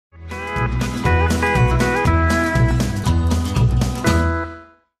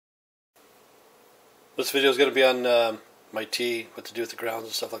This video is going to be on my tea, what to do with the grounds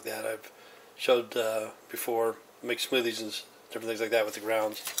and stuff like that. I've showed before, make smoothies and different things like that with the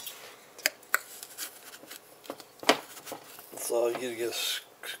grounds. So you get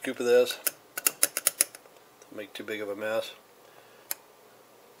a scoop of this. Don't make too big of a mess.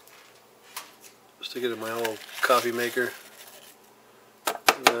 Stick it in my old coffee maker.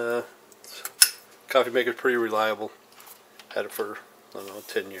 Coffee maker is pretty reliable. Had it for, I don't know,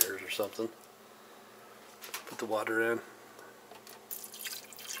 10 years or something. Put the water in.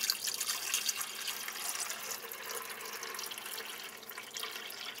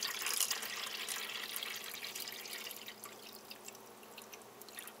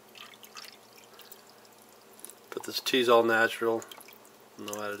 But this tea's all natural.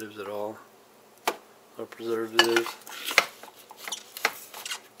 No additives at all. No preservatives.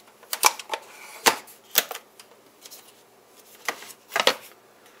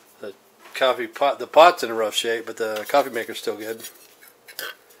 The pot's in a rough shape, but the coffee maker's still good.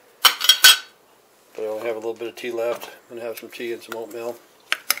 But I only have a little bit of tea left. I'm going to have some tea and some oatmeal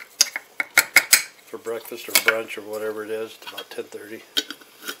for breakfast or brunch or whatever it is. It's about 10:30.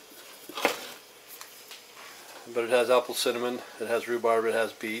 But it has apple cinnamon, it has rhubarb, it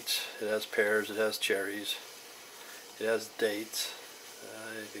has beets, it has pears, it has cherries, it has dates.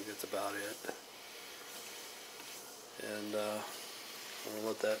 I think that's about it. And I'm going to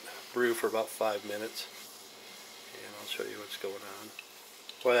let that brew for about 5 minutes, and I'll show you what's going on.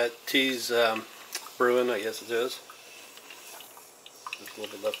 While that tea's brewing, I guess it is. There's a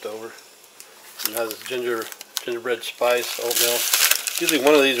little bit left over. And it has this gingerbread spice oatmeal. Usually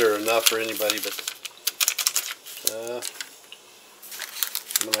one of these are enough for anybody, but I'm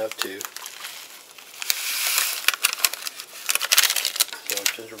going to have two. So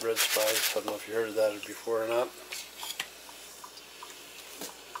gingerbread spice, I don't know if you heard of that before or not.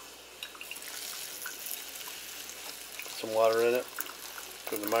 Some water in it,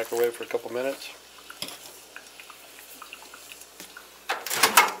 put it in the microwave for a couple minutes.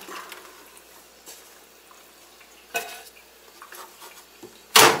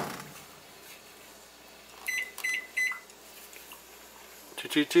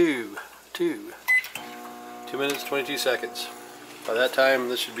 Two minutes 22 seconds. By that time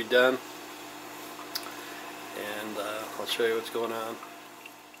this should be done, and I'll show you what's going on.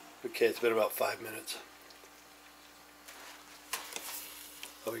 Okay, it's been about 5 minutes.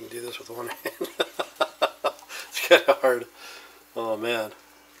 Oh, we can do this with one hand. It's kind of hard. Oh man.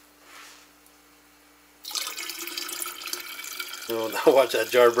 I'll watch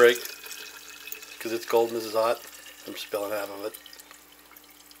that jar break because it's cold and this is hot. I'm spilling half of it.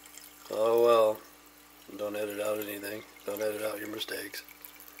 Oh well. Don't edit out anything. Don't edit out your mistakes.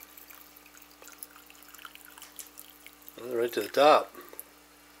 Right to the top.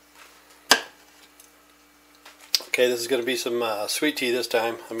 Okay, this is going to be some sweet tea this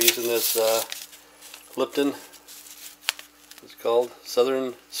time. I'm using this Lipton. It's called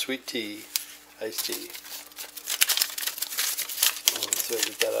Southern Sweet Tea Iced Tea. Let's see,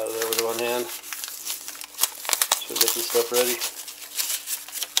 get that out of there with one hand. So get this stuff ready.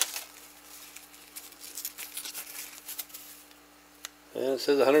 And it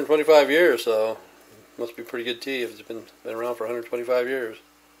says 125 years, so must be pretty good tea if it's been around for 125 years.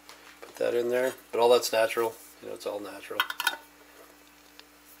 Put that in there, but all that's natural. You know, it's all natural.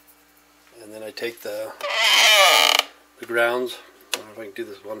 And then I take the grounds. I don't know if I can do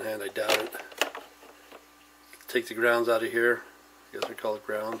this with one hand, I doubt it. Take the grounds out of here. I guess we call it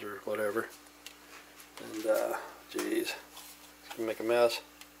grounds or whatever. And, geez, it's gonna make a mess.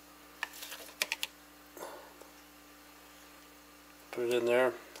 Put it in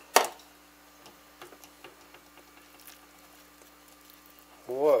there.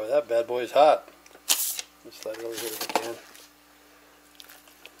 Whoa, that bad boy is hot. Let's slide it over here if I can.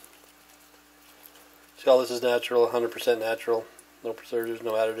 See, all this is natural, 100% natural. No preservatives,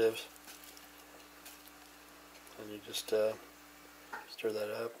 no additives. And you just stir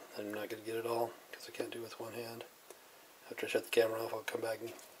that up. I'm not going to get it all because I can't do it with one hand. After I shut the camera off, I'll come back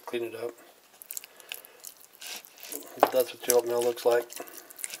and clean it up. But that's what the oatmeal looks like.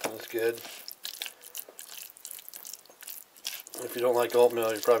 That's good. If you don't like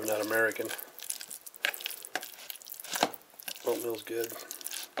oatmeal, you're probably not American. Oatmeal's good.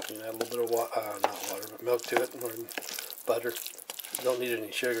 You can add a little bit of not water, but milk to it, or butter. You don't need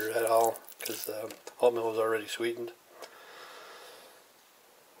any sugar at all because oatmeal is already sweetened.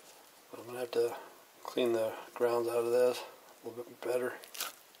 But I'm going to have to clean the grounds out of this a little bit better.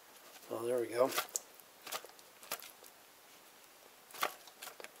 Oh, there we go.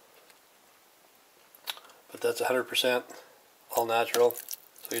 But that's 100% all natural,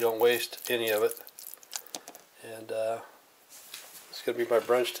 so you don't waste any of it. And it's going to be my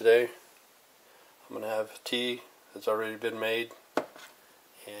brunch today. I'm going to have tea that's already been made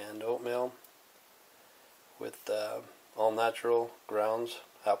and oatmeal with all natural grounds,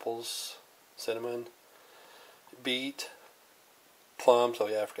 apples, cinnamon, beet, plums, oh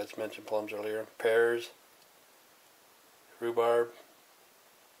yeah, I forgot to mention plums earlier, pears, rhubarb,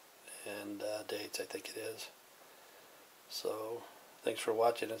 and dates, I think it is. So, thanks for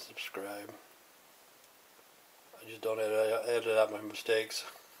watching and subscribe. I just don't edit out my mistakes.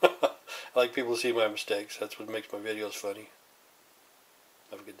 I like people to see my mistakes. That's what makes my videos funny.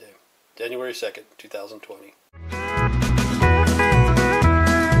 Have a good day. January 2nd, 2020.